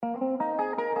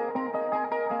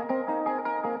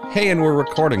Hey, and we're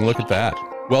recording. Look at that.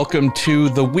 Welcome to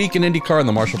the Week in IndyCar on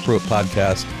the Marshall Pruitt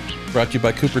Podcast, brought to you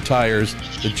by Cooper Tires,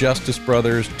 the Justice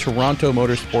Brothers,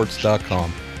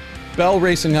 TorontoMotorsports.com, Bell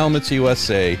Racing Helmets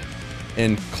USA,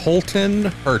 and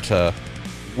Colton Herta,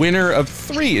 winner of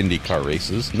 3 IndyCar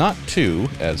races, not 2,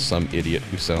 as some idiot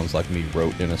who sounds like me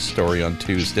wrote in a story on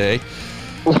Tuesday.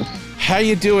 How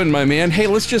you doing, my man? Hey,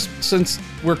 let's just, since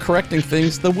we're correcting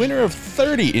things, the winner of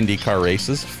 30 IndyCar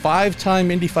races,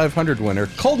 5-time Indy 500 winner,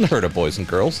 Colton Herta, boys and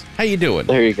girls. How you doing?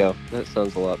 There you go. That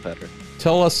sounds a lot better.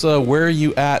 Tell us, where are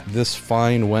you at this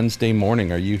fine Wednesday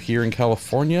morning? Are you here in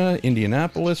California,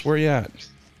 Indianapolis? Where are you at?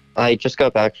 I just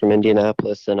got back from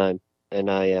Indianapolis, and I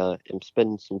am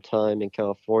spending some time in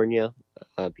California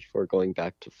before going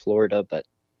back to Florida. But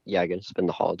yeah, I'm gonna spend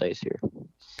the holidays here.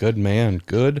 Good man.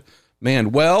 Good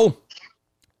man. Well,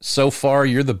 so far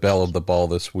you're the belle of the ball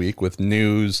this week with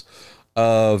news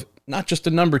of not just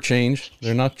a number change.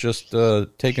 They're not just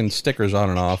taking stickers on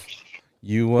and off.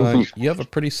 You have a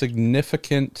pretty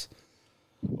significant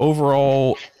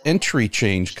overall entry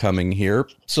change coming here.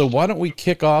 So why don't we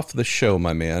kick off the show,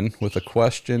 my man, with a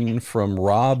question from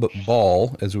Rob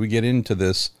Ball as we get into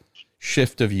this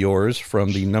shift of yours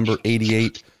from the number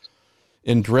 88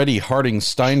 Andretti Harding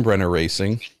Steinbrenner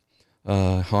Racing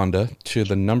Honda to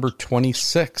the number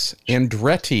 26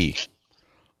 Andretti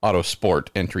Autosport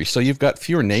entry. So you've got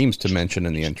fewer names to mention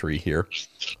in the entry here.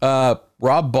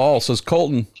 Rob Ball says,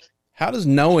 Colton, how does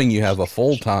knowing you have a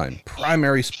full-time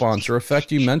primary sponsor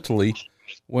affect you mentally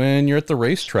when you're at the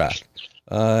racetrack?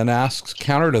 And asks,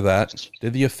 counter to that,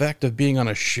 did the effect of being on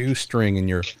a shoestring in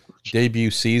your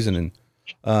debut season in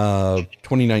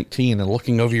 2019 and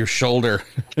looking over your shoulder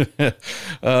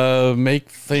make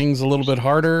things a little bit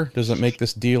harder? Does it make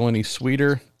this deal any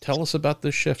sweeter? Tell us about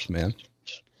this shift, man.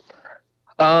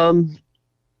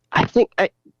 I think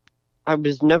I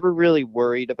was never really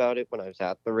worried about it when I was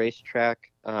at the racetrack,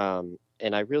 and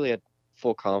I really had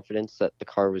full confidence that the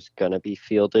car was going to be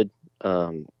fielded,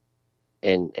 and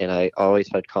I always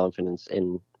had confidence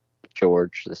in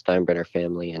George, the Steinbrenner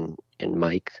family, and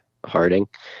Mike Harding.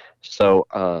 So,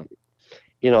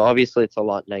 obviously it's a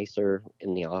lot nicer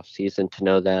in the off season to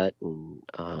know that, and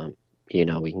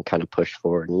we can kind of push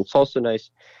forward. And it's also nice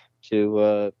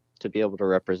to be able to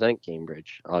represent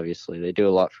Cambridge. Obviously, they do a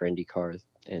lot for IndyCar,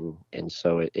 and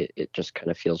so it just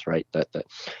kind of feels right that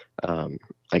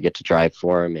I get to drive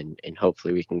for them, and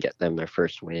hopefully we can get them their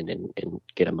first win and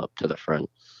get them up to the front.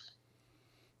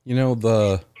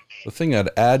 The thing I'd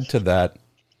add to that,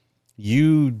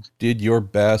 you did your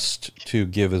best to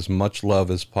give as much love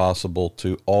as possible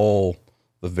to all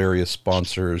the various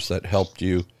sponsors that helped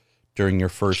you during your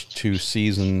first 2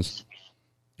 seasons.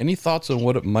 Any thoughts on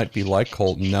what it might be like,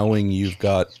 Colt, knowing you've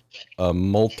got a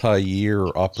multi-year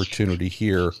opportunity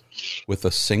here with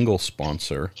a single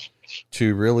sponsor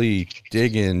to really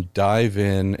dig in, dive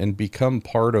in, and become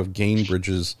part of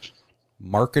Gainbridge's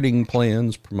marketing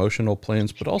plans, promotional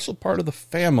plans, but also part of the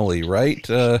family, right?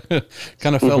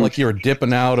 Kind of felt like you were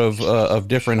dipping out of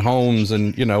different homes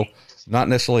and, not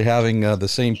necessarily having the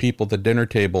same people at the dinner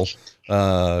table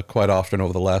quite often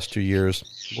over the last 2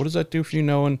 years. What does that do for you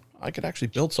knowing I could actually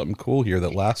build something cool here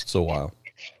that lasts a while?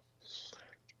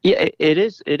 Yeah, it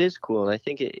is cool. And I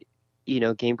think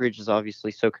Gainbridge is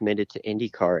obviously so committed to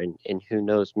IndyCar, and who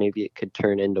knows, maybe it could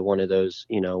turn into one of those,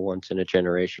 once in a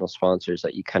generational sponsors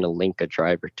that you kind of link a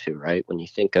driver to, right? When you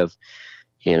think of,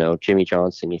 Jimmy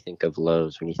Johnson, you think of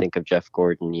Lowe's. When you think of Jeff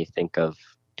Gordon, you think of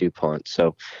DuPont.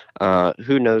 So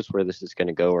who knows where this is going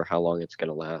to go or how long it's going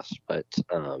to last. But,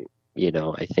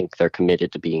 I think they're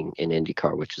committed to being in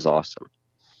IndyCar, which is awesome.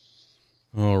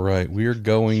 All right. We're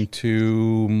going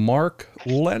to Mark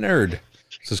Leonard.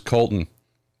 This is Colton.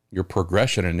 Your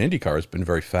progression in IndyCar has been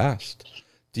very fast.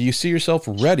 Do you see yourself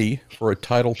ready for a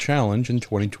title challenge in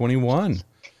 2021?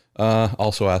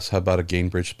 Also asks, how about a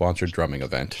Gainbridge-sponsored drumming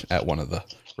event at one of the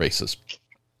races?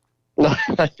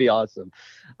 That'd be awesome.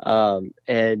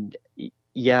 And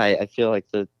yeah, I feel like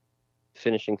the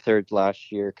finishing third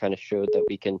last year kind of showed that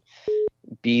we can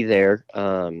be there,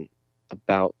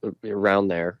 about around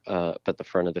there, at the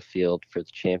front of the field for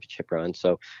the championship run.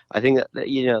 So I think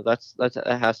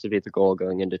that has to be the goal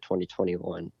going into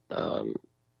 2021,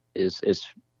 is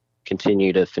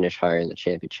continue to finish higher in the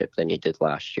championship than you did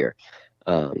last year.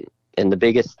 And the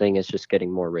biggest thing is just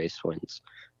getting more race wins.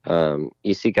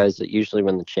 You see guys that usually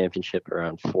win the championship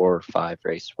around 4 or 5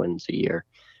 race wins a year.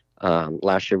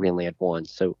 Last year we only had 1.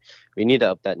 So we need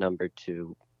to up that number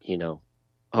to,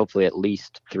 hopefully at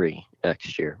least 3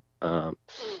 next year.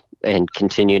 And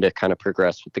continue to kind of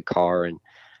progress with the car and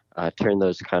turn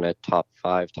those kind of top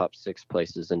 5, top 6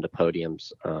 places into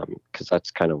podiums, because that's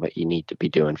kind of what you need to be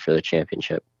doing for the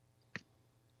championship.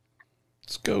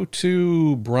 Let's go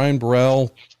to Brian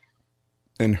Burrell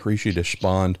and Hrishi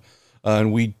Deshpande.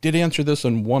 And we did answer this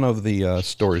in one of the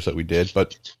stories that we did,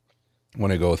 but I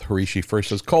want to go with Hrishi first.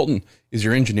 Says, Colton, is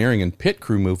your engineering and pit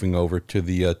crew moving over to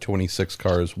the 26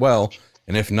 car as well?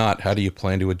 And if not, how do you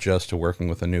plan to adjust to working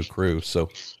with a new crew? So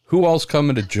who else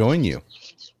coming to join you?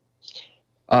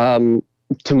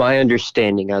 To my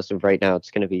understanding, as of right now,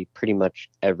 it's going to be pretty much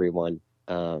everyone.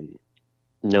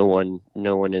 No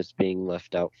one is being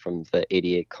left out from the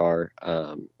 88 car.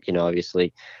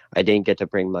 Obviously I didn't get to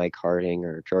bring my karting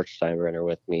or George Steinbrenner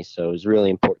with me, so it was really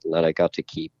important that I got to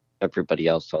keep everybody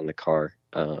else on the car.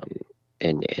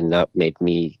 And that made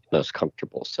me most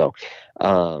comfortable. So,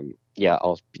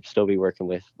 I'll still be working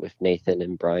with Nathan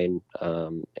and Brian.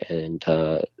 So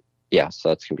that's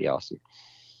going to be awesome.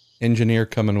 Engineer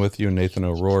coming with you, Nathan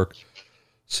O'Rourke.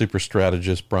 Super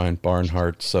strategist, Brian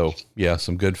Barnhart. So, yeah,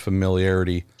 some good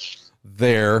familiarity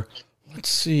there. Let's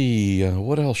see.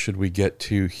 What else should we get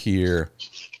to here?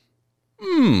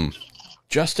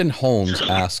 Justin Holmes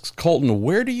asks, Colton,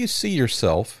 where do you see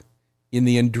yourself in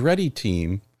the Andretti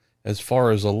team as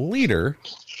far as a leader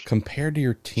compared to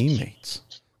your teammates?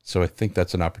 So I think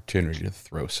that's an opportunity to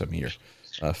throw some of your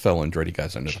fellow Andretti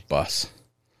guys under the bus.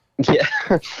 Yeah,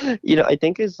 I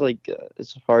think as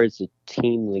far as a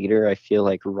team leader, I feel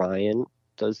like Ryan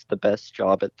does the best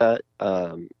job at that.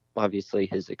 Obviously,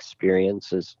 his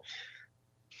experience is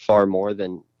far more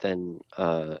than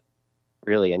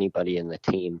really anybody in the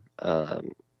team.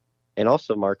 And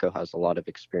also Marco has a lot of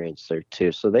experience there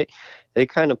too. So they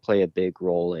kind of play a big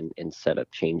role in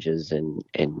setup changes. And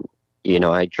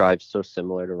I drive so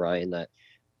similar to Ryan that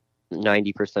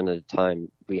 90% of the time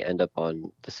we end up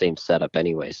on the same setup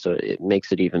anyway. So it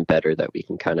makes it even better that we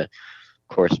can kind of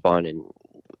correspond, and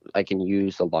I can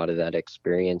use a lot of that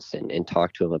experience and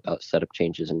talk to him about setup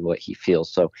changes and what he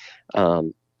feels. So,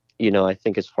 I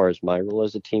think as far as my role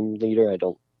as a team leader, I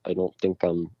don't think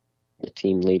I'm the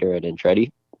team leader at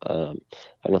Andretti. I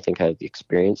don't think I have the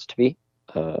experience to be.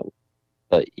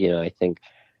 But I think,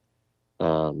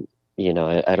 I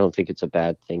don't think it's a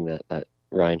bad thing that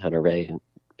Ryan Hunter-Reay,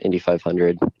 Indy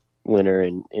 500 winner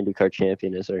and IndyCar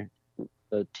champion, is our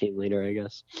team leader, I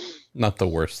guess. Not the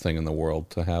worst thing in the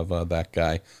world to have that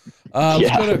guy.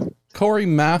 Let's go to Corey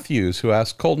Matthews, who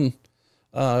asked, Colton,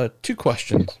 2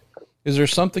 questions. Is there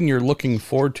something you're looking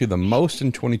forward to the most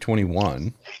in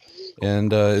 2021?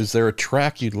 And is there a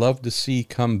track you'd love to see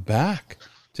come back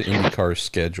to IndyCar's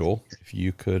schedule if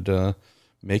you could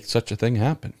make such a thing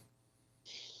happen?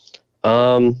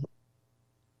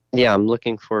 Yeah, I'm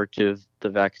looking forward to the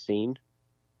vaccine.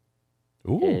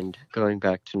 Ooh. And going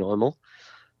back to normal.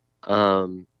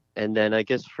 And then I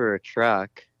guess for a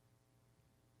track,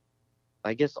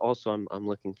 I guess also I'm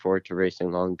looking forward to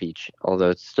racing Long Beach, although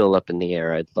it's still up in the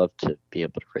air. I'd love to be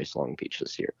able to race Long Beach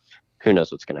this year. Who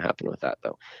knows what's going to happen with that,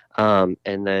 though.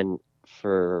 And then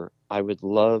I would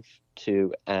love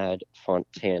to add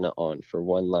Fontana on for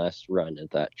one last run at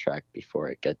that track before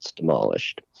it gets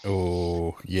demolished.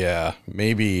 Oh, yeah.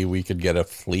 Maybe we could get a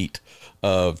fleet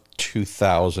of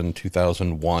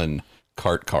 2001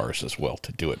 kart cars as well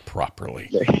to do it properly.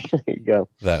 There you go.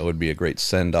 That would be a great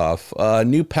send-off.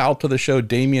 New pal to the show,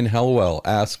 Damian Hellwell,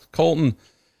 asks, Colton,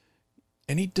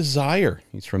 any desire,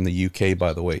 he's from the UK,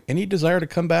 by the way, any desire to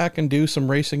come back and do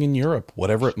some racing in Europe,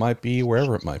 whatever it might be,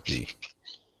 wherever it might be?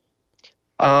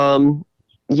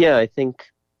 Yeah, I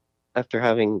think after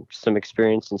having some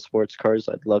experience in sports cars,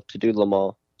 I'd love to do Le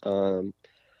Mans.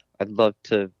 I'd love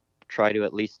to try to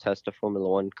at least test a Formula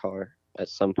One car at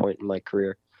some point in my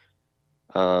career.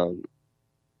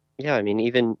 Yeah, I mean,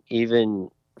 even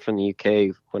from the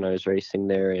UK, when I was racing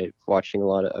there, I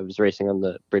was racing on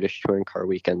the British touring car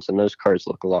weekends, and those cars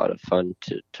look a lot of fun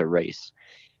to race.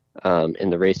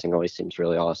 And the racing always seems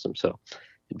really awesome. So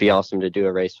it'd be awesome to do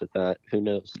a race with that. Who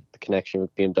knows? The connection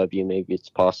with BMW, maybe it's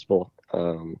possible.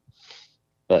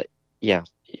 But yeah,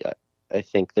 I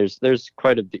think there's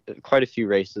quite a few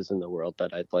races in the world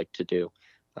that I'd like to do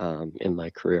in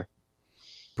my career.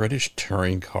 British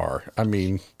touring car. I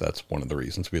mean, that's one of the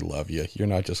reasons we love you. You're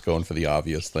not just going for the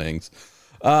obvious things.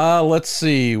 Let's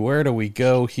see. Where do we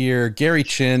go here? Gary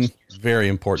Chin, very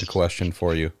important question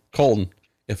for you. Colton,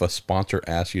 if a sponsor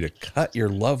asked you to cut your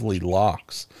lovely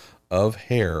locks of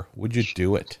hair, would you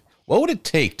do it? What would it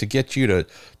take to get you to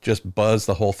just buzz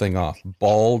the whole thing off?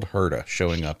 Bald Herta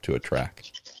showing up to a track.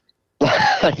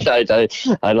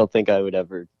 I don't think I would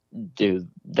ever do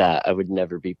that. I would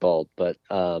never be bald, but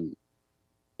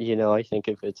I think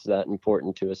if it's that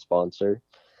important to a sponsor,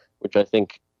 which I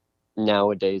think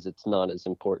nowadays it's not as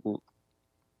important,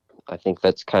 I think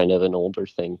that's kind of an older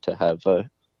thing to have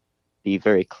be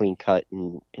very clean cut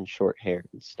and short hair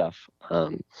and stuff.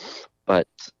 But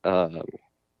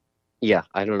yeah,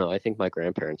 I don't know. I think my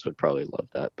grandparents would probably love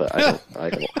that, but I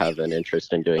don't have an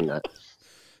interest in doing that.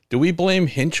 Do we blame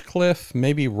Hinchcliffe?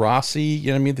 Maybe Rossi? You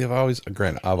know what I mean? They've always,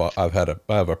 granted, I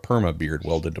have a perma beard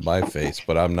welded to my face,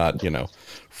 but I'm not,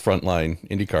 frontline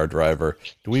IndyCar driver.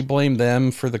 Do we blame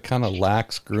them for the kind of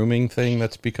lax grooming thing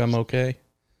that's become okay?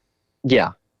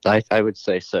 Yeah, I would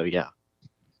say so. Yeah.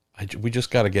 We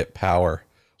just got to get Power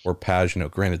or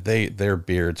Pagano. Granted, their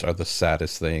beards are the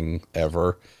saddest thing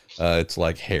ever. It's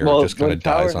like hair just kind of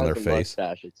dies on their face.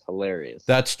 Mustache, it's hilarious.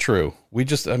 That's true. We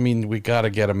got to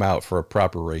get them out for a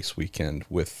proper race weekend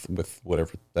with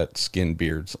whatever that skin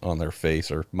beards on their face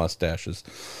or mustaches.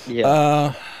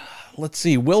 Yeah. Let's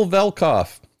see. Will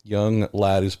Velkoff, young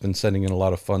lad who's been sending in a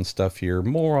lot of fun stuff here,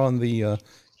 more on the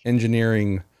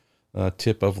engineering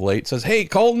tip of late, says, "Hey,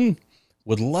 Colton,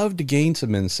 would love to gain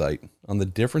some insight on the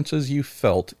differences you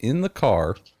felt in the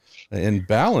car and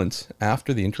balance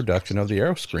after the introduction of the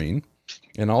aero screen,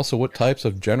 and also what types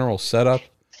of general setup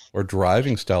or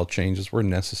driving style changes were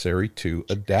necessary to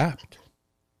adapt."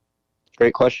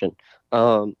 Great question.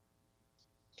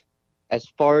 As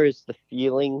far as the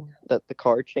feeling that the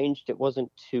car changed, it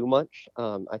wasn't too much.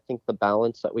 I think the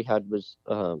balance that we had was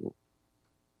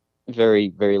very,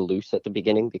 very loose at the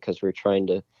beginning because we were trying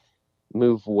to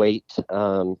move weight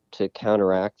to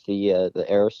counteract the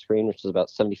aero screen, which is about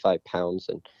 75 pounds,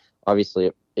 and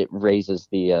obviously it raises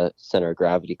the center of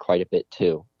gravity quite a bit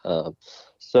too.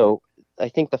 So I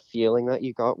think the feeling that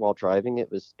you got while driving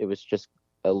it was just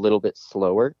a little bit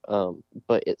slower,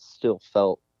 but it still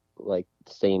felt like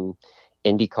the same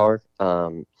IndyCar.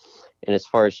 And as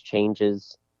far as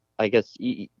changes, I guess,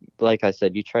 like I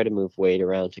said, you try to move weight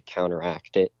around to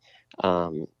counteract it,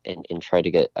 and try to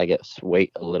get, I guess,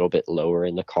 weight a little bit lower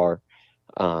in the car.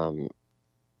 And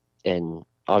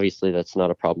obviously that's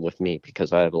not a problem with me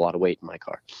because I have a lot of weight in my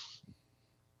car.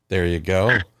 There you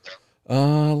go.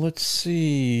 Let's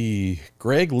see.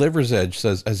 Greg Liver's Edge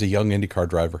says, as a young IndyCar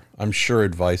driver, I'm sure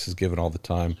advice is given all the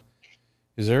time.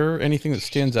 Is there anything that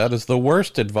stands out as the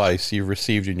worst advice you've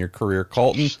received in your career,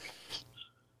 Colton?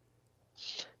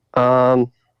 I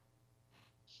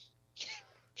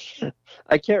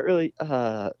can't really.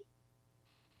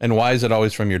 And why is it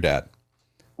always from your dad?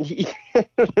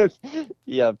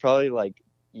 Yeah, probably like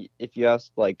if you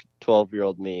asked like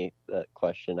 12-year-old me that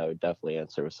question, I would definitely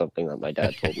answer with something that my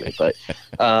dad told me. But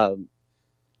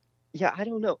yeah, I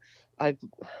don't know.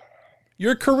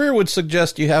 Your career would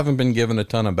suggest you haven't been given a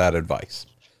ton of bad advice.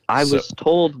 I was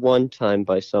told one time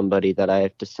by somebody that I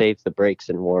have to save the brakes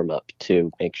in warm up to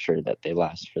make sure that they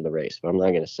last for the race, but I'm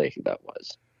not going to say who that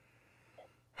was.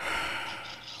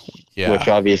 Yeah. Which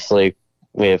obviously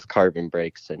we have carbon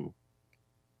brakes and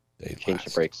they change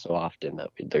the brakes so often that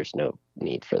there's no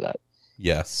need for that.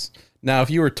 Yes. Now, if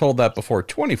you were told that before a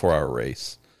 24-hour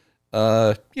race,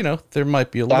 there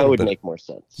might be a little bit. That would make more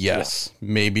sense. Yes.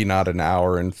 Yeah. Maybe not an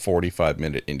hour and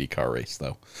 45-minute IndyCar race,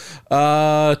 though.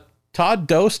 Todd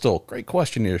Dostal, great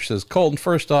question here, says, Colton,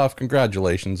 first off,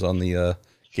 congratulations on the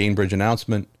Gainbridge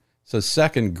announcement. Says,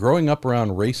 second, growing up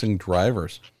around racing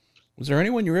drivers, was there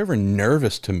anyone you were ever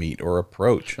nervous to meet or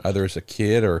approach, either as a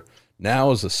kid or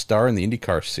now as a star in the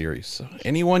IndyCar series? So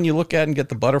anyone you look at and get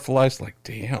the butterflies, like,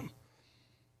 damn.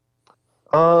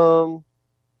 I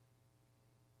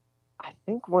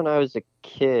think when I was a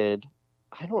kid,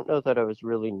 I don't know that I was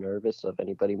really nervous of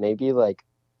anybody. Maybe like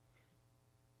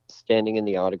standing in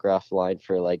the autograph line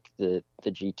for like the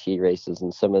GT races,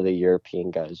 and some of the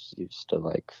European guys used to,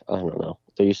 like, I don't know,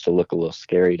 they used to look a little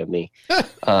scary to me. But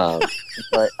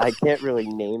I can't really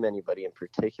name anybody in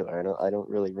particular. I don't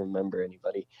really remember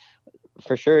anybody.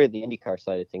 For sure, the IndyCar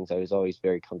side of things, I was always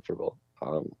very comfortable.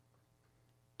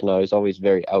 And I was always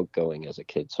very outgoing as a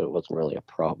kid, so it wasn't really a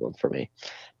problem for me.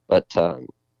 But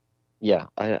yeah,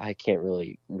 I can't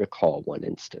really recall one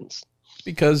instance.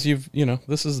 Because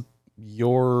this is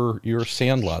your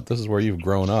sandlot. This is where you've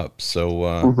grown up.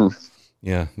 So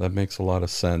yeah, that makes a lot of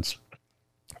sense.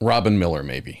 Robin Miller,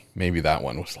 maybe that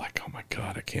one was like, oh my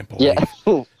God, I can't believe. Yeah,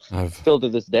 still to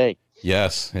this day.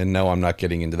 Yes, and no, I'm not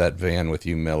getting into that van with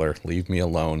you, Miller. Leave me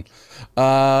alone.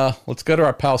 Let's go to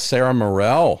our pal Sarah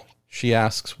Morell. She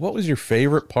asks, what was your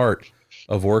favorite part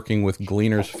of working with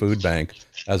Gleaner's Food Bank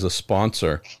as a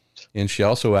sponsor? And she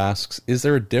also asks, is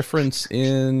there a difference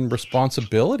in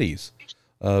responsibilities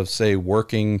of, say,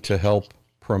 working to help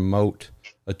promote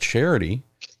a charity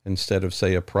instead of,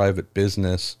 say, a private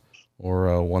business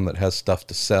or one that has stuff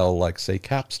to sell, like, say,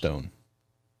 Capstone?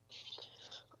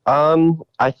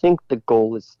 I think the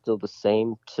goal is still the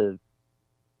same, to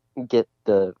get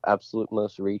the absolute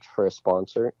most reach for a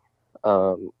sponsor.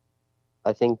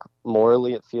 I think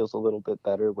morally it feels a little bit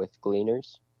better with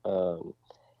Gleaners.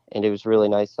 and it was really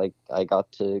nice. I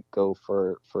got to go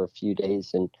for a few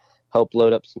days and help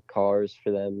load up some cars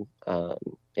for them.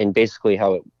 And basically,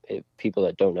 how people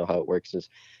that don't know how it works is,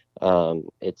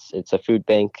 it's a food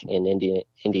bank in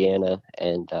Indiana,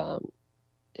 and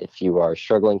if you are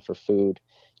struggling for food,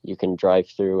 you can drive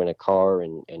through in a car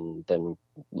and then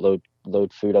load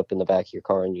food up in the back of your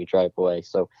car and you drive away.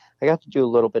 So I got to do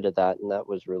a little bit of that, and that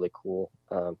was really cool.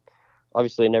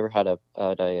 Obviously, I never had a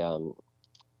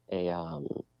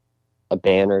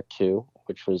banner too,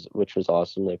 which was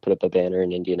awesome. They put up a banner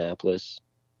in Indianapolis,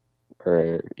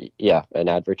 or yeah, an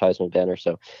advertisement banner.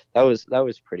 So that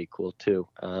was pretty cool too.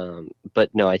 But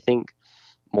no, I think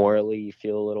morally you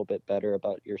feel a little bit better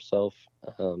about yourself.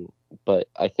 But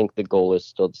I think the goal is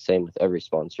still the same with every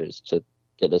sponsor, is to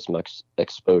get as much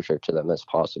exposure to them as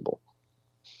possible.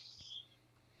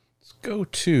 Let's go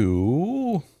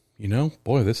to,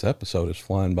 boy, this episode is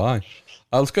flying by.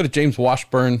 Let's go to James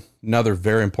Washburn. Another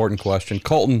very important question.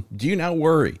 Colton, do you now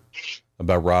worry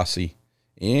about Rossi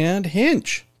and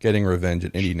Hinch getting revenge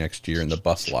at Indy next year in the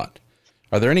bus lot?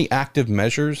 Are there any active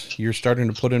measures you're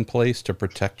starting to put in place to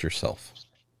protect yourself?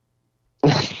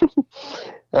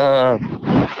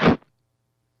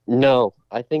 No,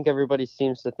 I think everybody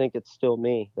seems to think it's still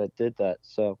me that did that.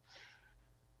 So,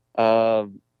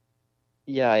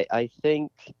 yeah, I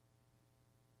think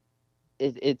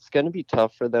it's going to be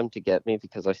tough for them to get me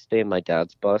because I stay in my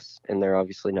dad's bus, and they're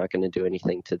obviously not going to do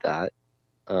anything to that.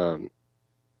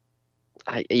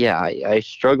 I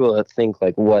struggle to think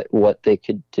like what they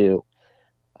could do.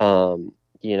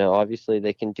 Obviously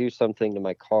they can do something to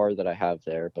my car that I have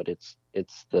there, but it's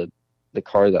the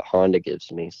car that Honda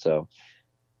gives me, so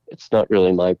it's not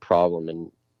really my problem.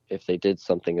 And if they did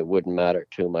something, it wouldn't matter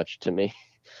too much to me,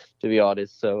 to be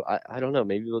honest. So I don't know,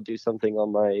 maybe we'll do something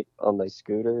on my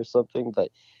scooter or something, but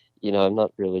I'm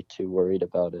not really too worried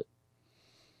about it.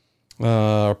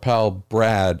 Our pal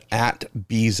Brad at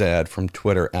Bzad from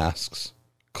Twitter asks,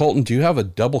 Colton, do you have a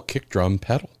double kick drum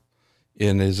pedal?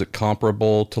 And is it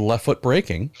comparable to left foot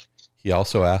braking? He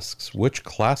also asks, which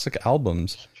classic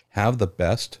albums have the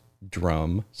best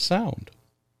drum sound?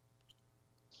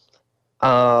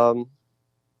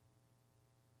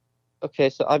 Okay,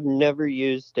 so I've never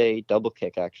used a double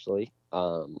kick, actually.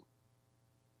 The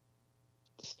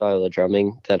style of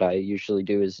drumming that I usually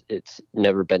do is, it's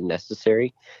never been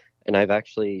necessary, and I've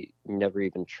actually never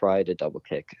even tried a double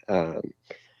kick,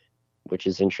 which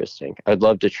is interesting. I'd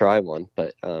love to try one,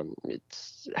 but it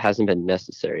hasn't been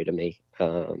necessary to me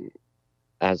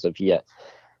as of yet.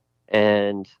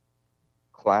 And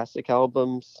classic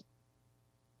albums,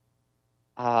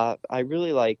 I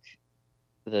really like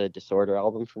the Disorder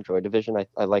album from Joy Division.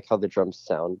 I like how the drums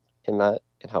sound in that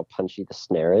and how punchy the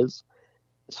snare is.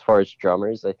 As far as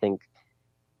drummers, I think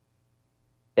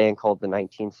a band called the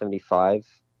 1975,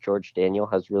 George Daniel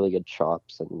has really good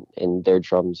chops, and their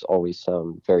drums always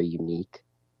sound very unique,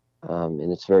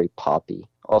 and it's very poppy.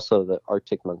 Also, the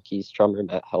Arctic Monkeys drummer,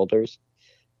 Matt Helders,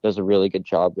 does a really good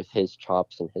job with his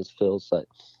chops and his fills that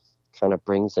kind of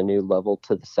brings a new level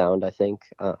to the sound, I think.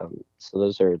 So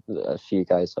those are a few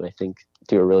guys that I think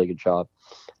do a really good job.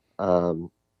 And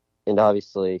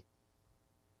obviously,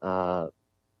 I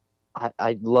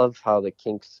love how the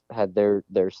Kinks had their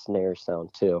snare sound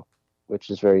too, which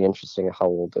is very interesting how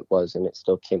old it was, and it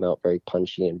still came out very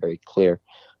punchy and very clear.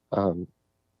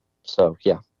 So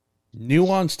yeah.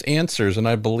 Nuanced answers, and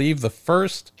I believe the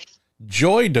first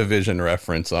Joy Division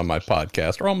reference on my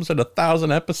podcast. We're almost at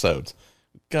 1,000 episodes.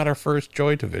 Got our first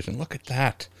Joy Division. Look at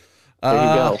that. There you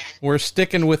go. We're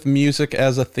sticking with music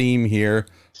as a theme here.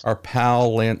 Our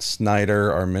pal Lance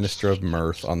Snyder, our Minister of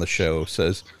Mirth on the show,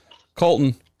 says,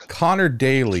 Colton, Connor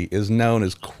Daly is known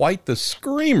as quite the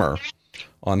screamer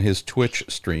on his Twitch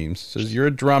streams. Says, you're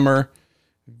a drummer.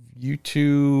 You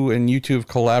two have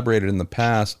collaborated in the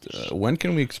past. When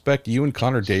can we expect you and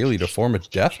Connor Daly to form a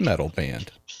death metal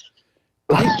band?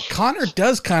 Connor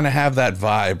does kind of have that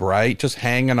vibe, right? Just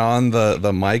hanging on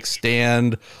the mic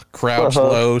stand, crouched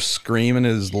low, screaming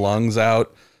his lungs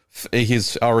out.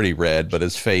 He's already red, but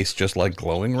his face just like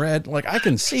glowing red. Like, I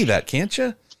can see that, can't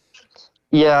you?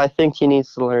 Yeah, I think he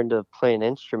needs to learn to play an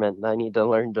instrument, and I need to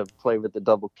learn to play with the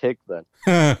double kick then.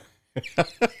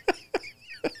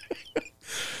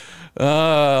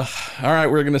 All right,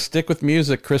 we're going to stick with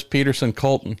music. Chris Peterson,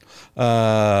 Colton,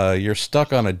 you're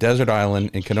stuck on a desert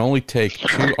island and can only take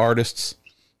 2 artists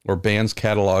or bands'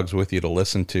 catalogs with you to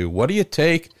listen to. What do you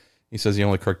take? He says the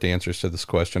only correct answers to this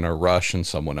question are Rush and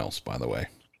someone else, by the way.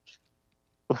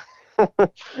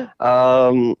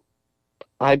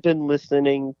 I've been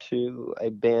listening to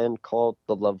a band called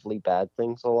The Lovely Bad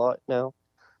Things a lot now.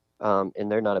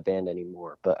 and they're not a band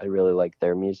anymore, but I really like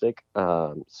their music.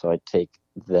 So I'd take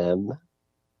them.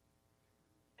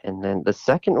 And then the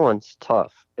second one's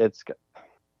tough. I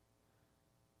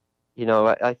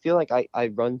feel like I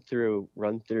run through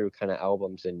kind of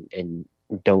albums and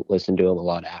don't listen to them a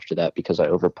lot after that because I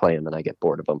overplay them and I get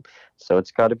bored of them. So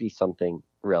it's got to be something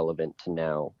relevant to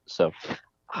now. So,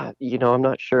 I'm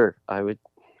not sure. I would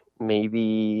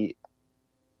maybe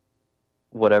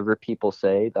whatever people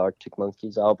say, the Arctic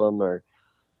Monkeys album, or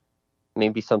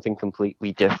maybe something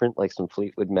completely different, like some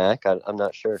Fleetwood Mac. I'm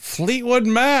not sure. Fleetwood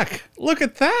Mac. Look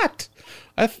at that.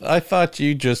 I thought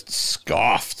you just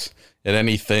scoffed at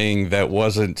anything that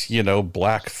wasn't,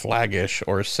 Black Flagish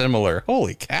or similar.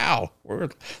 Holy cow.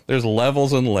 There's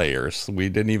levels and layers we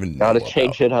didn't even know Gotta about.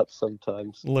 change it up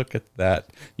sometimes. Look at that.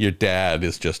 Your dad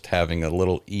is just having a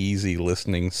little easy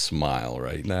listening smile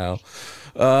right now.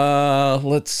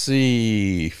 Let's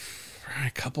see.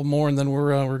 A couple more, and then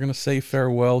we're going to say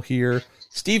farewell here.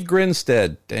 Steve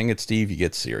Grinstead. Dang it, Steve, you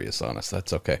get serious on us.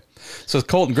 That's okay. So,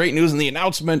 Colton, great news in the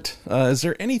announcement. Is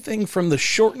there anything from the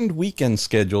shortened weekend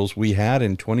schedules we had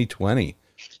in 2020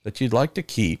 that you'd like to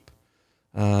keep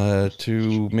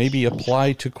to maybe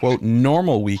apply to, quote,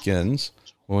 normal weekends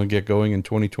when we get going in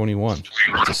 2021?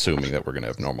 That's assuming that we're going to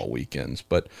have normal weekends.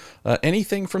 But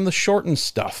anything from the shortened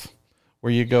stuff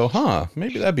where you go,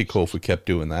 maybe that'd be cool if we kept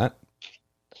doing that?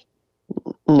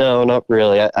 No, not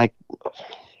really.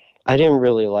 I didn't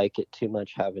really like it too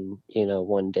much having,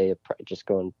 one day of just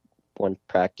going one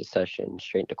practice session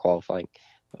straight into qualifying.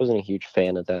 I wasn't a huge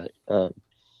fan of that.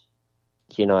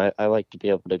 I like to be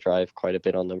able to drive quite a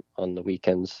bit on the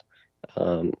weekends.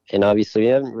 And obviously we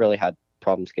haven't really had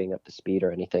problems getting up to speed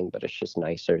or anything, but it's just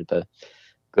nicer to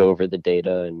go over the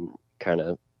data and kind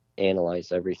of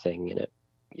analyze everything and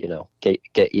get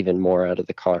even more out of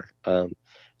the car.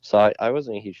 So I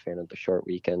wasn't a huge fan of the short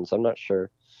weekends. I'm not sure.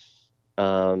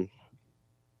 So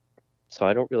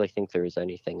I don't really think there is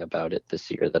anything about it this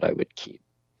year that I would keep.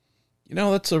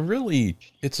 It's a really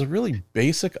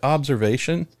basic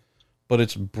observation, but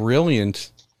it's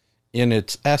brilliant in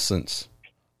its essence.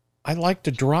 I like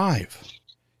to drive,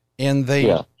 and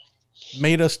they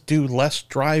made us do less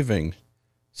driving.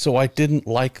 So I didn't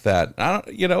like that.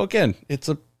 Again, it's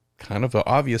a kind of an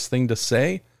obvious thing to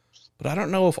say, but I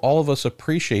don't know if all of us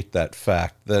appreciate that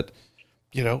fact that,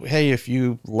 hey, if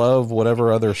you love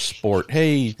whatever other sport,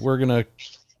 hey, we're going to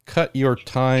cut your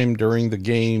time during the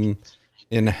game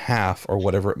in half or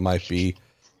whatever it might be.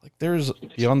 Like, there's,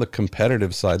 beyond the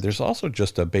competitive side, there's also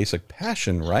just a basic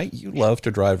passion, right? You love to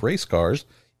drive race cars.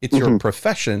 It's your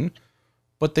profession,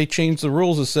 but they changed the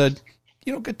rules and said,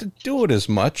 you don't get to do it as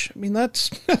much. I mean,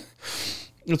 that's...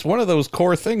 It's one of those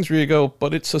core things where you go,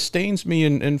 but it sustains me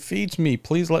and feeds me.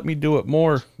 Please let me do it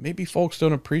more. Maybe folks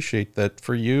don't appreciate that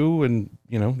for you and,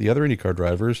 the other IndyCar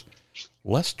drivers.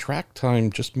 Less track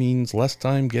time just means less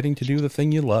time getting to do the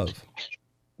thing you love.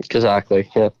 Exactly,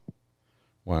 yeah.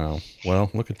 Wow. Well,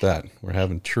 look at that. We're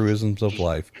having truisms of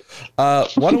life. Why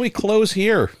don't we close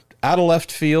here? Out of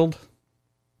left field.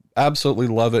 Absolutely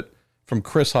love it. From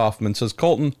Chris Hoffman says,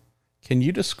 Colton, can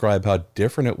you describe how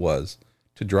different it was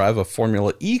to drive a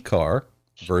Formula E car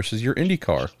versus your Indy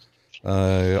car?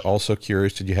 Also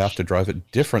curious, did you have to drive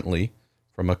it differently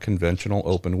from a conventional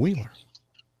open wheeler?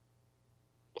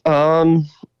 I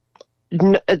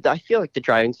feel like the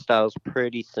driving style is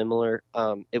pretty similar.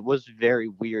 It was very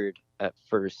weird at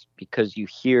first because you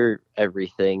hear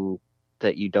everything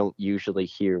that you don't usually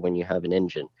hear when you have an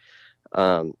engine.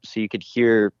 So you could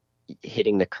hear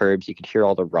hitting the curbs, you could hear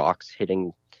all the rocks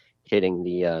hitting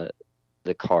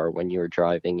the car when you were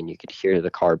driving, and you could hear the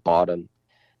car bottom.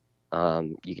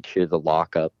 You could hear the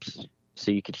lockups.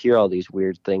 So you could hear all these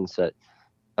weird things that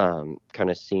kind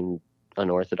of seemed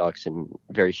unorthodox and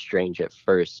very strange at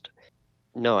first.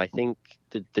 No, I think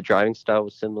the driving style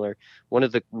was similar. One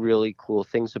of the really cool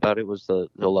things about it was the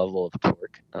level of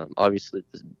torque. Obviously,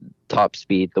 the top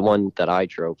speed, the one that I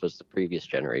drove was the previous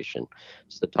generation.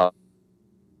 It's the top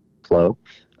slow.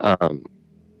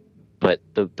 But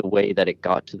the way that it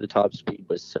got to the top speed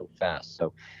was so fast.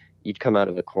 So you'd come out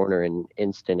of a corner in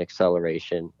instant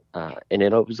acceleration, and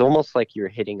it was almost like you were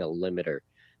hitting a limiter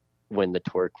when the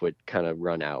torque would kind of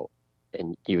run out,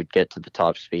 and you would get to the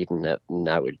top speed, and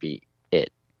that would be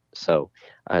it. So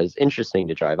it was interesting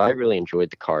to drive. I really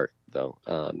enjoyed the car, though,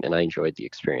 and I enjoyed the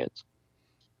experience.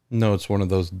 No, it's one of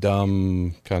those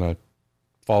dumb kind of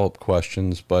follow-up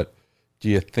questions, but do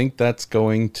you think that's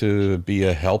going to be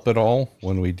a help at all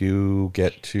when we do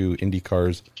get to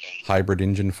IndyCar's hybrid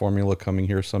engine formula coming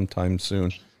here sometime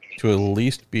soon, to at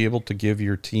least be able to give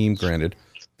your team, granted,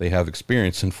 they have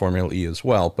experience in Formula E as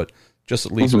well, but just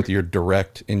at least with your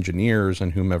direct engineers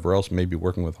and whomever else may be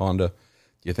working with Honda,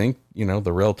 do you think,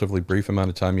 the relatively brief amount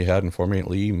of time you had in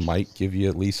Formula E might give you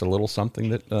at least a little something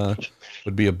that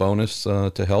would be a bonus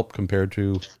to help compared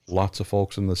to lots of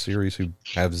folks in the series who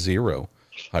have zero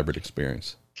hybrid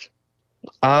experience?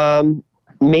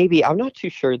 Maybe. I'm not too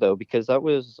sure though, because that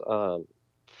was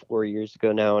 4 years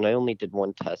ago now, and I only did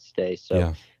one test day,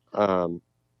 so Yeah.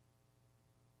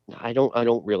 I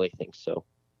don't really think so.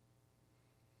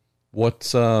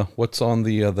 What's on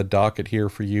the docket here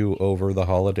for you over the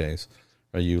holidays?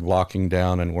 Are you locking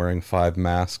down and wearing 5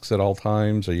 masks at all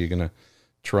times? Are you going to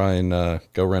try and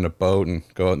go rent a boat and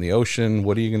go out in the ocean?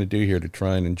 What are you going to do here to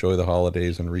try and enjoy the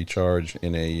holidays and recharge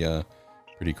in a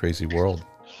pretty crazy world?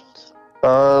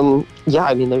 Yeah,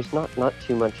 I mean, there's not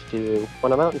too much to do.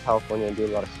 When I'm out in California, I do a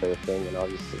lot of surfing, and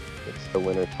obviously it's the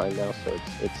winter time now, so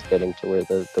it's getting to where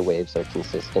the waves are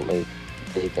consistently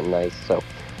big and nice. So,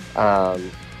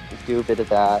 do a bit of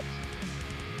that.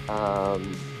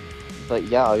 But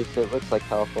yeah, obviously it looks like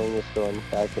California's going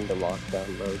back into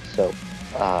lockdown mode, so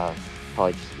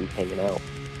probably just be hanging out.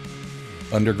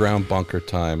 Underground bunker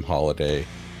time holiday.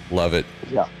 Love it.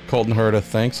 Yeah. Colton, Herta,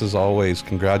 thanks as always.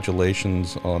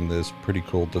 Congratulations on this pretty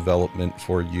cool development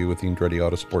for you with the Andretti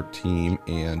Autosport team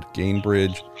and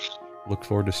Gainbridge. Look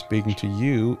forward to speaking to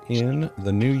you in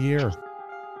the new year.